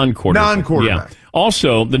non-quarterback. Non-quarterback. Yeah.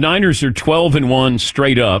 Also, the Niners are 12-1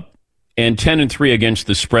 straight up and 10-3 against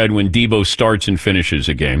the spread when Deebo starts and finishes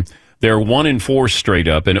a game. They're 1-4 straight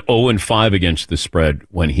up and 0-5 against the spread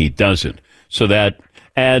when he doesn't. So that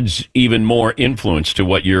adds even more influence to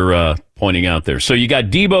what you're pointing out there. So you got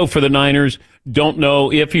Deebo for the Niners. Don't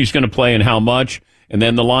know if he's going to play and how much. And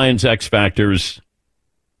then the Lions' X factors.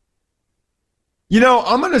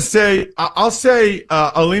 I'm going to say, I'll say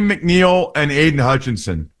Aleem McNeil and Aiden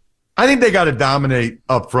Hutchinson. I think they got to dominate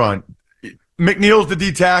up front. McNeil's the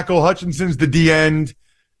D tackle. Hutchinson's the D end.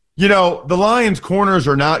 The Lions' corners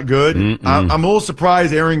are not good. I'm a little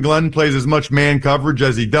surprised Aaron Glenn plays as much man coverage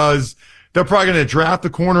as he does. They're probably going to draft the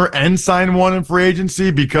corner and sign one in free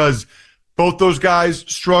agency because both those guys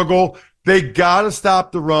struggle. They got to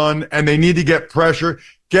stop the run, and they need to get pressure.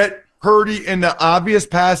 Get Purdy in the obvious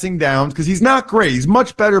passing downs because he's not great. He's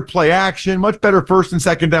much better play action, much better first and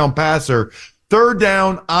second down passer. Third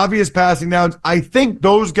down, obvious passing downs. I think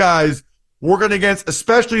those guys working against,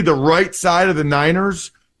 especially the right side of the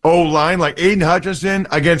Niners O-line, like Aiden Hutchinson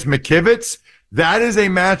against McKivitz, that is a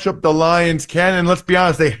matchup the Lions can, and let's be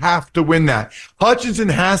honest, they have to win that. Hutchinson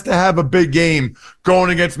has to have a big game going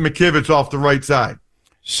against McKivitz off the right side.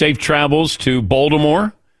 Safe travels to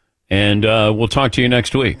Baltimore, and we'll talk to you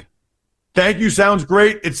next week. Thank you. Sounds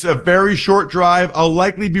great. It's a very short drive. I'll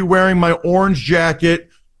likely be wearing my orange jacket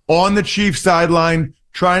on the Chiefs sideline,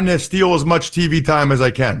 trying to steal as much TV time as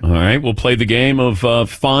I can. All right. We'll play the game of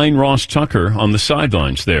fine Ross Tucker on the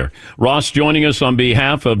sidelines there. Ross joining us on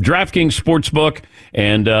behalf of DraftKings Sportsbook,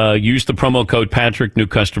 and use the promo code Patrick. New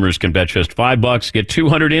customers can bet just $5. Get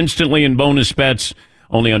 $200 instantly in bonus bets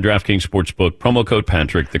only on DraftKings Sportsbook. Promo code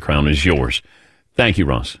Patrick. The crown is yours. Thank you,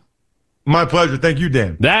 Ross. My pleasure. Thank you,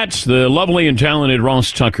 Dan. That's the lovely and talented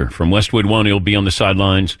Ross Tucker from Westwood One. He'll be on the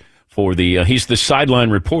sidelines for the he's the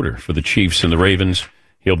sideline reporter for the Chiefs and the Ravens.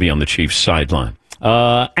 He'll be on the Chiefs sideline.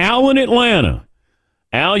 Al in Atlanta.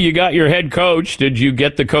 Al, you got your head coach. Did you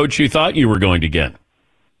get the coach you thought you were going to get?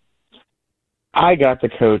 I got the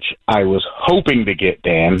coach I was hoping to get,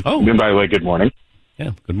 Dan. Oh. And by the way, good morning.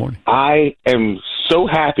 Yeah, good morning. I am so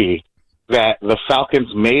happy that the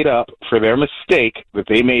Falcons made up for their mistake that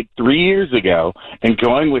they made 3 years ago and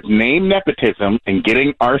going with name nepotism and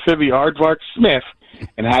getting Arthur the Aardvark Smith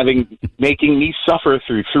and making me suffer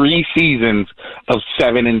through 3 seasons of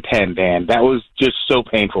 7-10, Dan. That was just so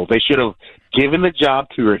painful. They should have given the job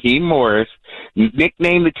to Raheem Morris,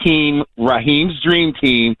 nicknamed the team Raheem's Dream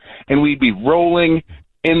Team, and we'd be rolling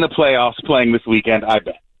in the playoffs playing this weekend, I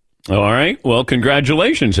bet. All right. Well,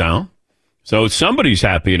 congratulations, Al. So somebody's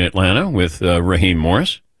happy in Atlanta with Raheem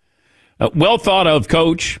Morris. Well thought of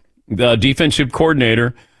coach, the defensive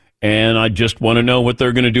coordinator, and I just want to know what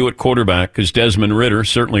they're going to do at quarterback because Desmond Ridder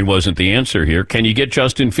certainly wasn't the answer here. Can you get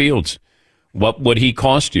Justin Fields? What would he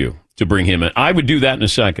cost you to bring him in? I would do that in a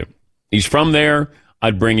second. He's from there.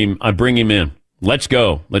 I'd bring him in. Let's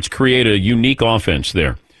go. Let's create a unique offense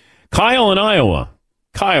there. Kyle in Iowa.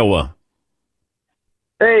 Kiowa.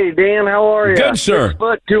 Hey, Dan, how are you? Good, sir. 6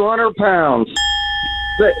 foot, 200 pounds.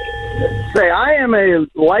 Say, I am a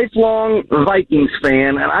lifelong Vikings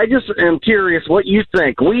fan, and I just am curious what you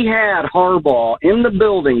think. We had Harbaugh in the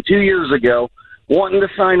building 2 years ago wanting to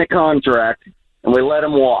sign a contract, and we let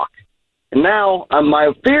him walk. And now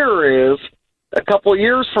my fear is a couple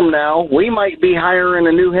years from now, we might be hiring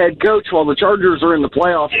a new head coach while the Chargers are in the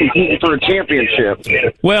playoffs competing for a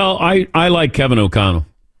championship. Well, I like Kevin O'Connell.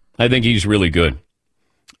 I think he's really good.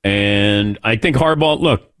 And I think Harbaugh,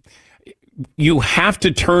 look, you have to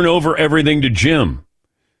turn over everything to Jim.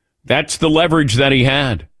 That's the leverage that he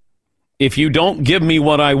had. If you don't give me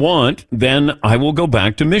what I want, then I will go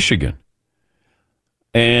back to Michigan.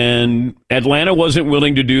 And Atlanta wasn't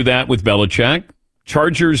willing to do that with Belichick.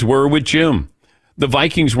 Chargers were with Jim. The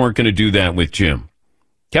Vikings weren't going to do that with Jim.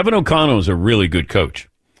 Kevin O'Connell is a really good coach.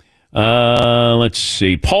 Let's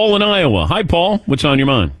see. Paul in Iowa. Hi, Paul. What's on your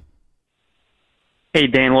mind? Hey,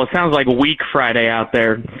 Dan. Well, it sounds like a weak Friday out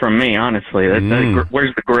there from me, honestly.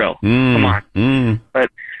 Where's the grill? Come on. But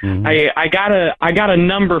I got a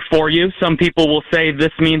number for you. Some people will say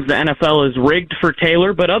this means the NFL is rigged for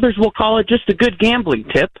Taylor, but others will call it just a good gambling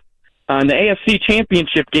tip. In the AFC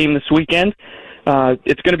Championship game this weekend,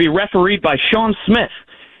 it's going to be refereed by Sean Smith.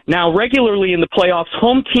 Now, regularly in the playoffs,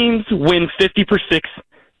 home teams win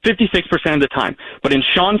 56% of the time. But in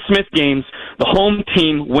Sean Smith games, the home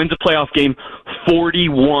team wins a playoff game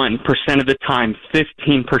 41% of the time,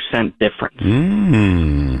 15%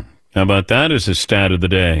 difference. How about that as a stat of the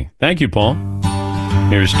day? Thank you, Paul.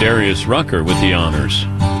 Here's Darius Rucker with the honors.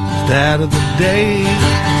 Stat of the day,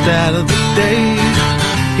 stat of the day.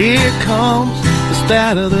 Here comes the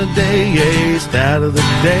stat of the day, yeah, stat of the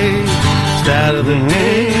day, stat of the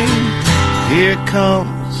day. Here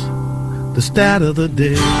comes the stat of the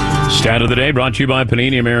day. Stat of the day brought to you by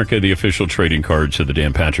Panini America, the official trading cards of the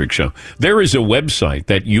Dan Patrick Show. There is a website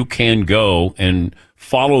that you can go and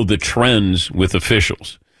follow the trends with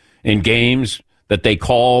officials in games that they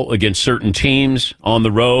call against certain teams on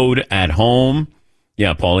the road, at home.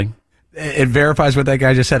 Yeah, Paulie? It verifies what that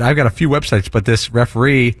guy just said. I've got a few websites, but this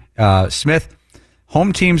referee, Smith,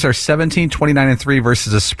 home teams are 17, 29, and 3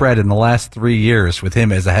 versus a spread in the last 3 years with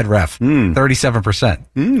him as a head ref.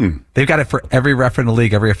 37%. They've got it for every ref in the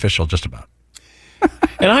league, every official, just about.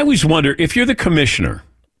 And I always wonder, if you're the commissioner,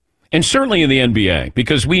 and certainly in the NBA,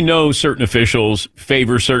 because we know certain officials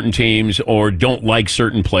favor certain teams or don't like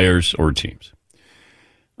certain players or teams.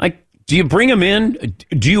 Like, do you bring them in?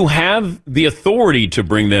 Do you have the authority to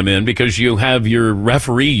bring them in because you have your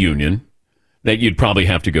referee union that you'd probably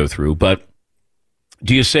have to go through? But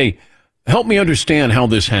do you say, help me understand how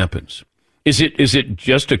this happens? Is it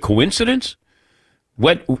just a coincidence?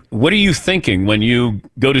 What are you thinking when you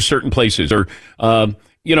go to certain places? Or,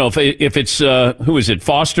 if it's, who is it,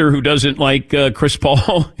 Foster, who doesn't like Chris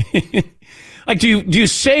Paul? Like, do you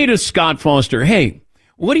say to Scott Foster, hey,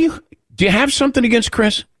 do you have something against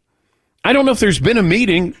Chris? I don't know if there's been a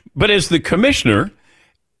meeting, but as the commissioner,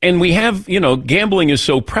 and we have, gambling is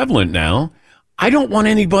so prevalent now, I don't want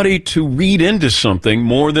anybody to read into something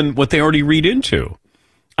more than what they already read into.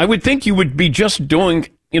 I would think you would be just doing,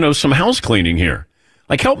 some house cleaning here.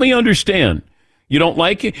 Like, help me understand. You don't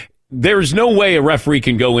like it? There's no way a referee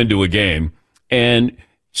can go into a game and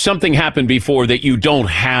something happened before that you don't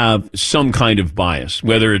have some kind of bias,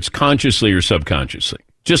 whether it's consciously or subconsciously.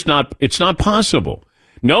 It's not possible.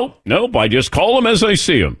 Nope, I just call them as I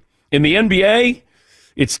see them. In the NBA,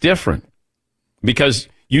 it's different because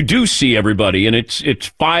you do see everybody, and it's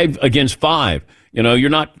 5 against 5. You're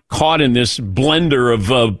not caught in this blender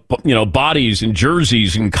of bodies and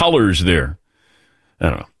jerseys and colors there. I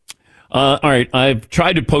don't know. All right, I've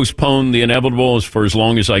tried to postpone the inevitable for as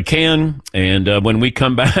long as I can, and when we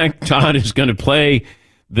come back, Todd is going to play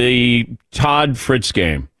the Todd Fritz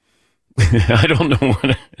game. I don't know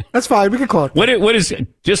what. That's fine. We can call it. What is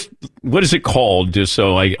it called? Just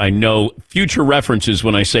so I know future references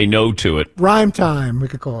when I say no to it. Rhyme time. We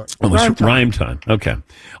could call it. Rhyme time. Okay.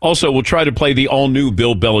 Also, we'll try to play the all new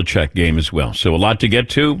Bill Belichick game as well. So a lot to get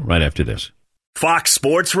to right after this. Fox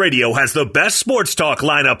Sports Radio has the best sports talk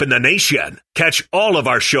lineup in the nation. Catch all of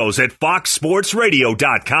our shows at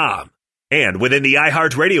foxsportsradio.com. And within the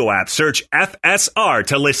iHeartRadio app, search FSR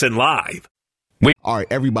to listen live. All right,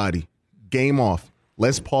 everybody, game off.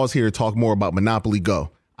 Let's pause here to talk more about Monopoly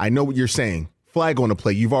Go. I know what you're saying. Flag on the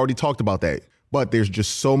play. You've already talked about that. But there's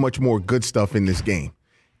just so much more good stuff in this game.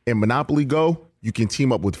 In Monopoly Go, you can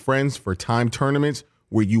team up with friends for time tournaments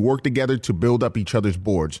where you work together to build up each other's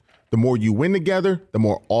boards. The more you win together, the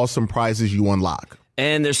more awesome prizes you unlock.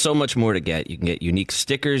 And there's so much more to get. You can get unique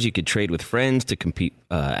stickers. You could trade with friends to compete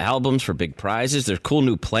albums for big prizes. There's cool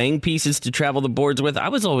new playing pieces to travel the boards with. I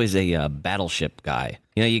was always a battleship guy.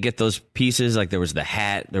 You know, you get those pieces, like there was the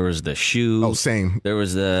hat, there was the shoe. Oh, same. I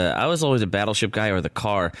was always a battleship guy, or the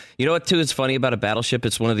car. You know what, too, is funny about a battleship?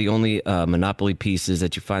 It's one of the only Monopoly pieces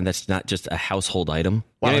that you find that's not just a household item.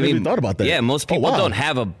 Wow, You know I what never even thought about that. Yeah, most people wow. don't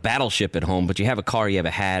have a battleship at home, but you have a car, you have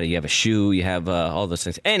a hat, you have a shoe, you have all those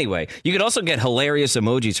things. Anyway, you can also get hilarious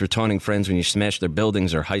emojis for taunting friends when you smash their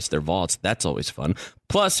buildings or heist their vaults. That's always fun.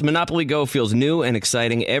 Plus, Monopoly Go feels new and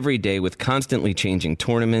exciting every day with constantly changing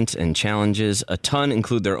tournaments and challenges. A ton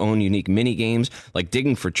include their own unique mini games, like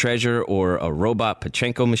digging for treasure or a robot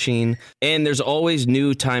Pachinko machine. And there's always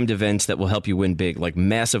new timed events that will help you win big, like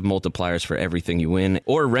massive multipliers for everything you win,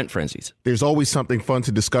 or rent frenzies. There's always something fun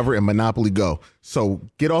to discover in Monopoly Go. So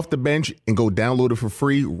get off the bench and go download it for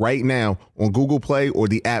free right now on Google Play or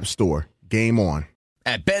the App Store. Game on.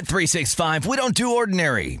 At Bet365, we don't do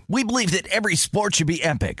ordinary. We believe that every sport should be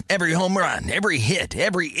epic. Every home run, every hit,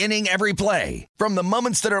 every inning, every play. From the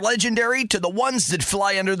moments that are legendary to the ones that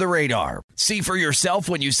fly under the radar. See for yourself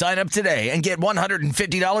when you sign up today and get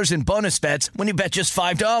 $150 in bonus bets when you bet just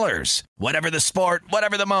 $5. Whatever the sport,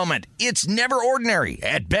 whatever the moment, it's never ordinary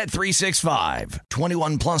at Bet365.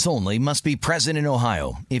 21 plus only. Must be present in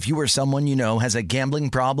Ohio. If you or someone you know has a gambling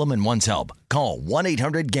problem and wants help, call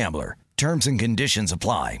 1-800-GAMBLER. Terms and conditions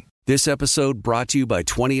apply. This episode brought to you by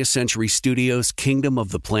 20th Century Studios' Kingdom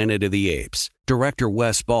of the Planet of the Apes. Director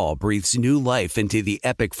Wes Ball breathes new life into the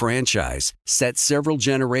epic franchise, set several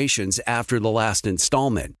generations after the last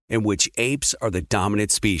installment, in which apes are the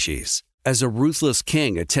dominant species. As a ruthless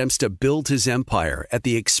king attempts to build his empire at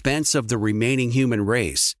the expense of the remaining human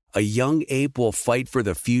race, a young ape will fight for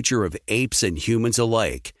the future of apes and humans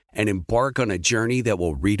alike and embark on a journey that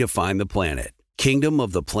will redefine the planet. Kingdom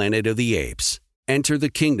of the Planet of the Apes. Enter the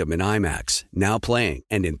kingdom in IMAX, now playing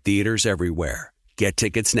and in theaters everywhere. Get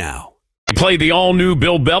tickets now. We play the all-new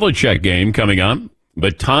Bill Belichick game coming up,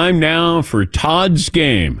 but time now for Todd's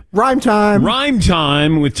game. Rhyme time. Rhyme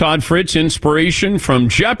time with Todd Fritz, inspiration from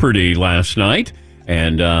Jeopardy last night,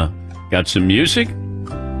 and got some music.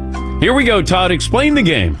 Here we go, Todd. Explain the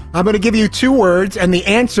game. I'm going to give you 2 words, and the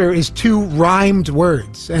answer is 2 rhymed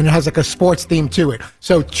words, and it has like a sports theme to it.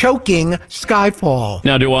 So, choking, Skyfall.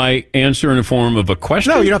 Now, do I answer in the form of a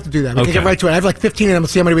question? No, you don't have to do that. We can get right to it. I have like 15 of them.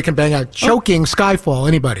 Let's see how many we can bang out. Choking, Skyfall.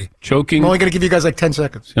 Anybody? Choking. I'm only going to give you guys like 10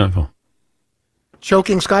 seconds. Skyfall.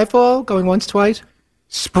 Choking, Skyfall. Going once, twice.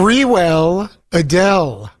 Spreewell,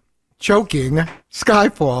 Adele. Choking,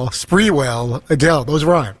 Skyfall, Spreewell, Adele. Those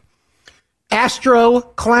rhyme. Astro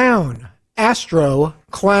Clown. Astro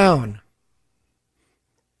Clown.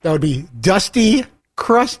 That would be Dusty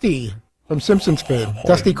Krusty from Simpsons fame.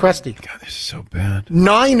 Dusty Krusty. God, this is so bad.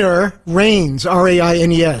 Niner Rains.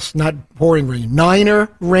 R-A-I-N-E-S. Not pouring rain. Niner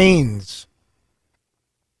Rains.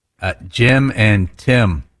 Jim and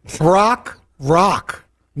Tim. Brock Rock.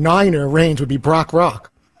 Niner Rains would be Brock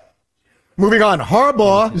Rock. Moving on.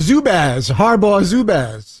 Harbaugh Zubaz. Harbaugh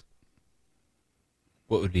Zubaz.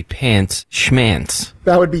 What would be pants? Schmance.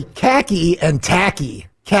 That would be khaki and tacky.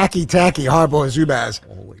 Khaki, tacky, Harbaugh, Zubaz.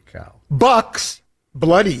 Holy cow. Bucks,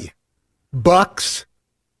 bloody. Bucks,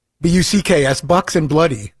 B-U-C-K-S, Bucks and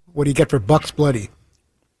bloody. What do you get for Bucks, bloody?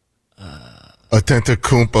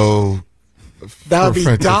 Atentacumpo. That would be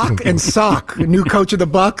Doc and Sock, new coach of the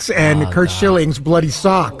Bucks, and Kurt Schilling's bloody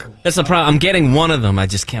sock. That's the problem. I'm getting one of them. I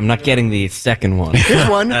just can't. I'm not getting the second one. This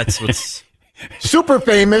one. That's what's... Super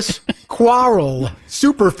famous quarrel.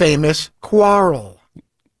 Super famous quarrel.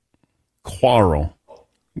 Quarrel.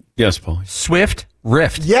 Yes, Paul. Swift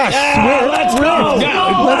Rift. Yes. Yeah, Swift let's Rift. go.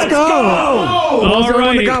 Let's go. All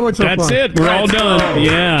right. Everybody got one so That's far. it. We're all done.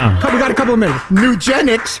 Yeah. We got a couple of minutes.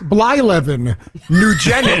 Nugenics, Blylevin.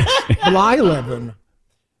 Nugenics, Blylevin.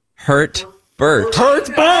 Hurt Bert. Hurt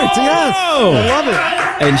Bert, yes. I love it.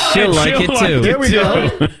 And she'll like it too. Here we go.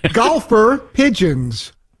 Golfer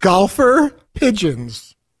pigeons. Golfer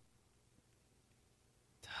pigeons.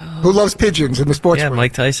 Who loves pigeons in the sports world?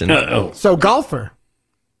 Mike Tyson. So golfer.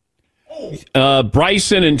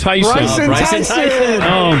 Bryson and Tyson. Bryson Tyson.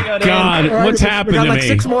 Oh, God. What's happened we got to like me?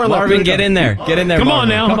 6 more left. Marvin, get in there. Get in there. Come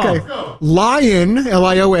Marvin. on now. Okay. Lion,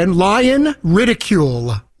 Lion, lion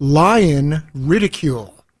ridicule. Lion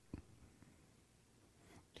ridicule.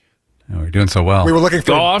 Oh, we're doing so well. We were looking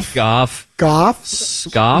for Goff. Goff.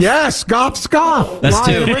 Scoff. Yes, Goff, scoff. That's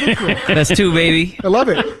Lion two. ridicule. That's two, baby. I love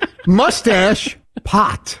it. Mustache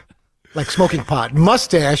pot. Like smoking pot.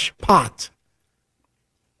 Mustache pot.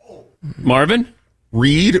 Marvin?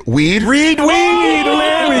 Reed, weed. Reed, weed.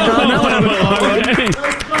 There we go. Now we're having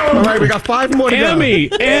fun. All right, we got 5 more to go. Emmy.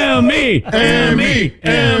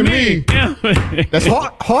 That's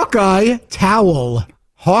Hawkeye towel.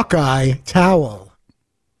 Hawkeye towel.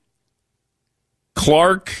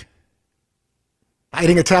 Clark.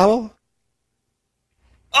 Hiding a towel?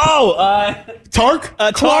 Tark?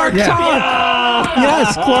 Clark Yeah. Tark.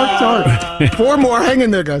 Yes, Clark Tark. 4 more. Hang in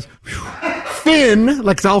there, guys. Finn,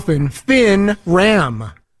 like dolphin. Finn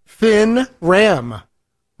Ram. Finn Ram.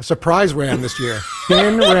 A surprise ram this year.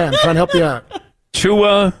 Finn Ram. Trying to help you out.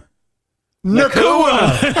 Tua. Nakua.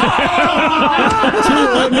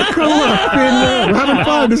 Nakua. Finn Ram. We're having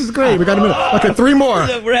fun. This is great. We got a minute. Okay, 3 more.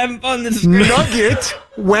 We're having fun. This is great. Nugget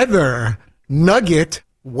weather. Nugget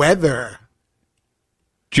weather.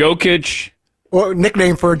 Jokic. Or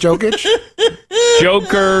nickname for Jokic?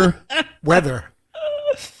 Joker. Weather.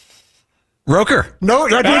 Roker. No,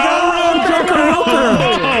 that didn't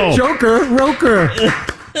go. Joker Roker.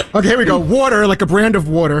 Okay, here we go. Water, like a brand of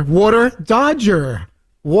water. Water Dodger.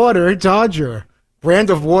 Water Dodger. Brand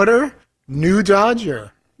of water, New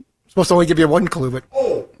Dodger. Supposed to only give you 1 clue, but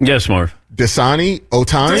Yes, Marv. Dasani,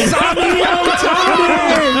 Otani.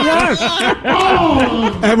 yes.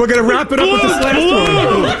 And we're gonna wrap it up with this last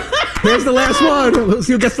one. Here's the last one. Let's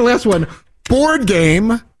see who gets the last one. Board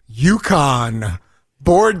game, Yukon.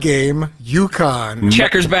 Board game, Yukon.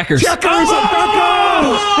 Checkers, backers. Checkers and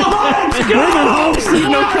Beckers! Bring it home,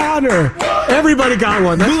 Stephen O'Connor. Everybody got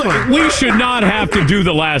one. That's fun. We should not have to do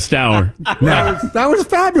the last hour. That was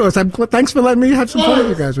fabulous. Thanks for letting me have some fun with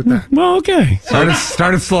you guys with that. Well, okay.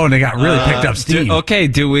 Started slow and they got really picked up steam.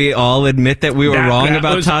 Do we all admit that we were wrong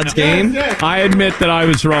about Todd's game? I admit that I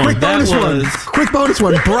was wrong. Quick bonus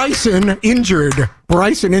one. Bryson injured.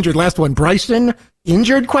 Last one. Bryson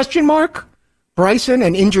injured? Question mark. Bryson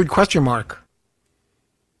and injured? Question mark.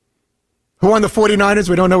 Who won the 49ers?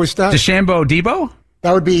 We don't know his stats. DeChambeau Debo?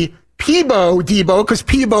 That would be Peebo Debo, because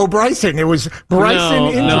Peebo Bryson. It was Bryson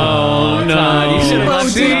injured. No. You should have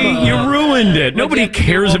See, you ruined it. Nobody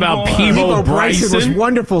cares about Peebo Bryson was Bryson.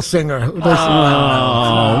 wonderful singer.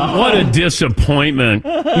 Oh, what a disappointment.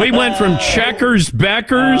 We went from Checkers,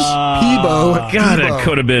 Beckers. Peebo. God, Peebo. it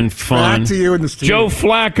could have been fun. Back to you in the studio. Joe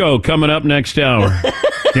Flacco coming up next hour.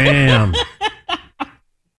 Damn.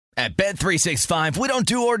 At Bet365, we don't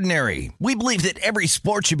do ordinary. We believe that every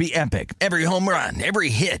sport should be epic. Every home run, every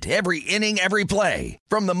hit, every inning, every play.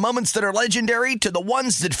 From the moments that are legendary to the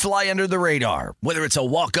ones that fly under the radar. Whether it's a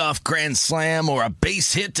walk-off grand slam or a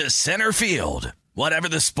base hit to center field. Whatever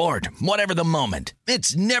the sport, whatever the moment.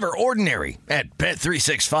 It's never ordinary at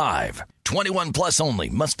Bet365. 21 plus only.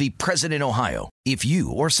 Must be present in Ohio. If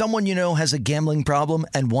you or someone you know has a gambling problem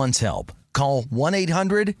and wants help, call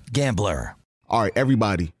 1-800-GAMBLER. All right,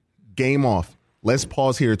 everybody. Game off. Let's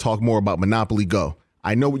pause here to talk more about Monopoly Go.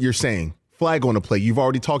 I know what you're saying. Flag on the play. You've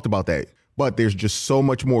already talked about that. But there's just so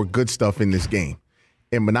much more good stuff in this game.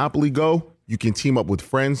 In Monopoly Go, you can team up with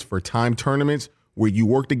friends for time tournaments where you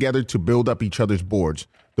work together to build up each other's boards.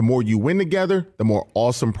 The more you win together, the more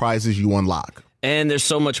awesome prizes you unlock. And there's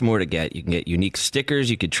so much more to get. You can get unique stickers.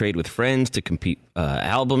 You could trade with friends to compete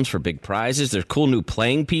albums for big prizes. There's cool new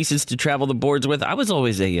playing pieces to travel the boards with. I was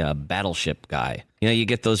always a battleship guy. You know, you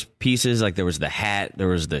get those pieces, like there was the hat, there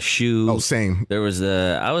was the shoe. Oh, same. I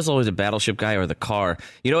was always a battleship guy, or the car.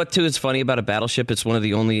 You know what, too, is funny about a battleship? It's one of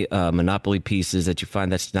the only Monopoly pieces that you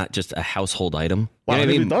find that's not just a household item. Wow, You know I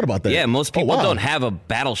what never thought about that. Yeah, most people wow. don't have a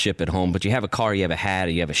battleship at home, but you have a car, you have a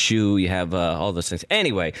hat, you have a shoe, you have all those things.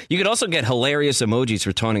 Anyway, you could also get hilarious emojis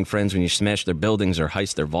for taunting friends when you smash their buildings or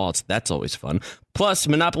heist their vaults. That's always fun. Plus,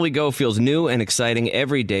 Monopoly Go feels new and exciting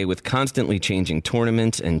every day with constantly changing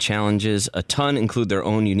tournaments and challenges. A ton include their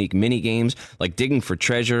own unique mini games like digging for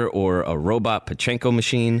treasure or a robot Pachinko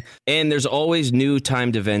machine. And there's always new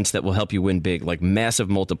timed events that will help you win big, like massive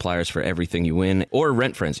multipliers for everything you win or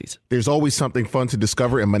rent frenzies. There's always something fun to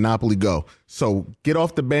discover in Monopoly Go. So get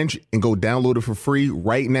off the bench and go download it for free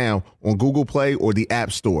right now on Google Play or the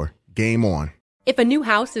App Store. Game on. If a new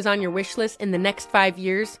house is on your wish list in the next 5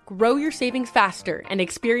 years, grow your savings faster and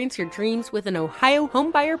experience your dreams with an Ohio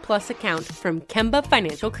Homebuyer Plus account from Kemba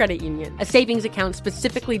Financial Credit Union. A savings account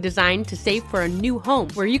specifically designed to save for a new home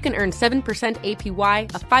where you can earn 7%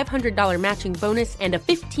 APY, a $500 matching bonus, and a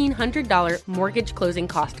 $1,500 mortgage closing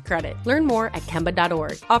cost credit. Learn more at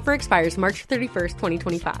Kemba.org. Offer expires March 31st,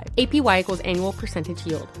 2025. APY equals annual percentage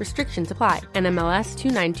yield. Restrictions apply. NMLS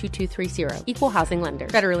 292230. Equal housing lender.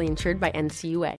 Federally insured by NCUA.